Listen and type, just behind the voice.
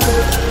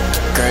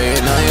Girl, you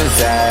know you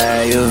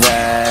bad, you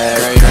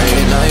bad. Girl,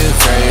 you know you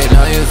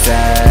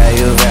bad,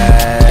 you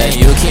bad. And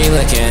you keep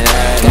looking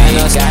at me.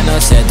 Got no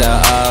shit to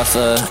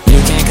offer. You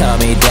can't call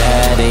me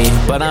daddy,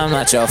 but I'm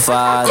not your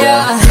father.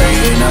 Yeah. Girl,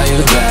 you know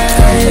you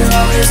bad. You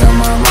always on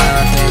my mind.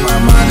 I think my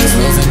mind is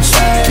losing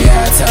track.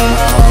 Yeah, I tell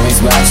my homies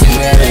about you,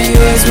 baby.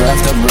 You is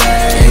rough to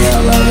brag.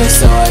 Your love is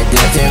so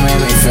addictive, make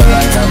me feel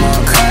like I'm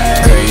on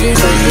crack. Girl, you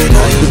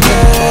know you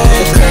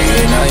bad. Girl,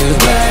 you know you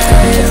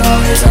bad. You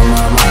always on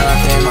my mind. I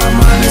think my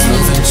mind is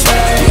losing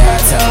track. Yeah, I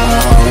tell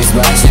my homies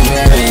about you,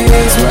 baby. You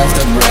is rough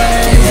to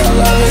brag. Your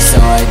love is so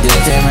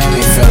addictive, make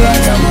me feel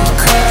like I'm on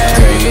crack.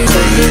 Girl, you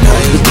know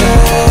you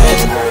bad.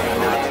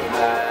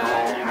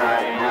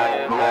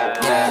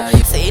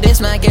 Yeah. See, this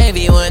my game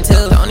V1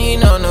 too. Don't need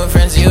no new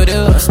friends, you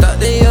do. Stuck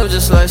to you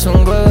just like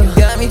some glue. You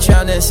got me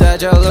trapped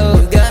inside your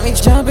loop. You got me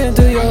jumping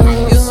through your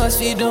hoops. You must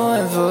be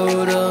doing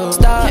voodoo.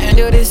 Stop, can't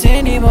do this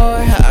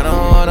anymore. I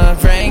don't wanna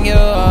bring you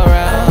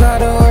around.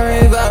 Gotta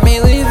worry about me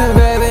leaving,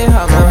 baby.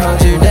 I'ma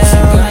hold you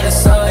down. Gotta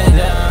slow it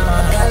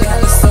down.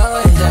 Gotta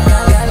slow it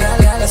down.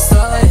 Gotta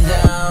slow it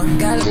down.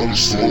 Gotta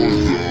slow it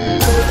down.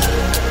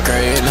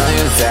 Girl, you know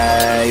you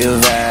bad, you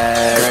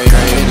bad.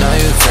 Girl, you know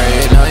you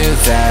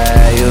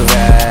bad, you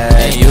bad.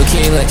 And you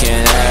keep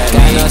looking at me.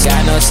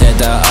 Got no shit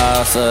to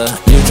offer.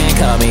 You can't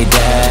call me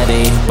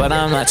daddy, but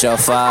I'm not your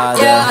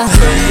father. Yeah.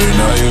 Girl, you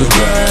know you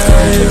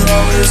bad. You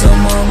always on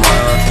my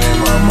mind. I think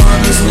my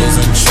mind is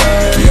losing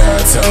track. Yeah,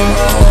 I tell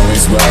my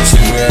homies about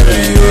you,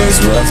 baby. You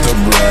is rough to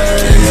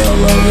brag. Your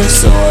love is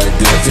so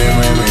addictive,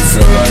 make me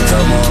feel like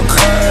I'm on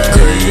crack.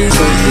 Girl, you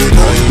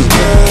know you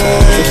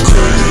bad.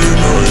 Girl, you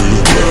know you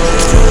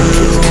bad.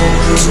 You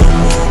always on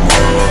my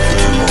mind. I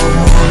think my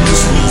mind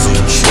is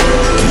losing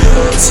track.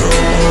 Yeah, I tell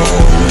my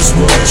homies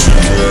about you.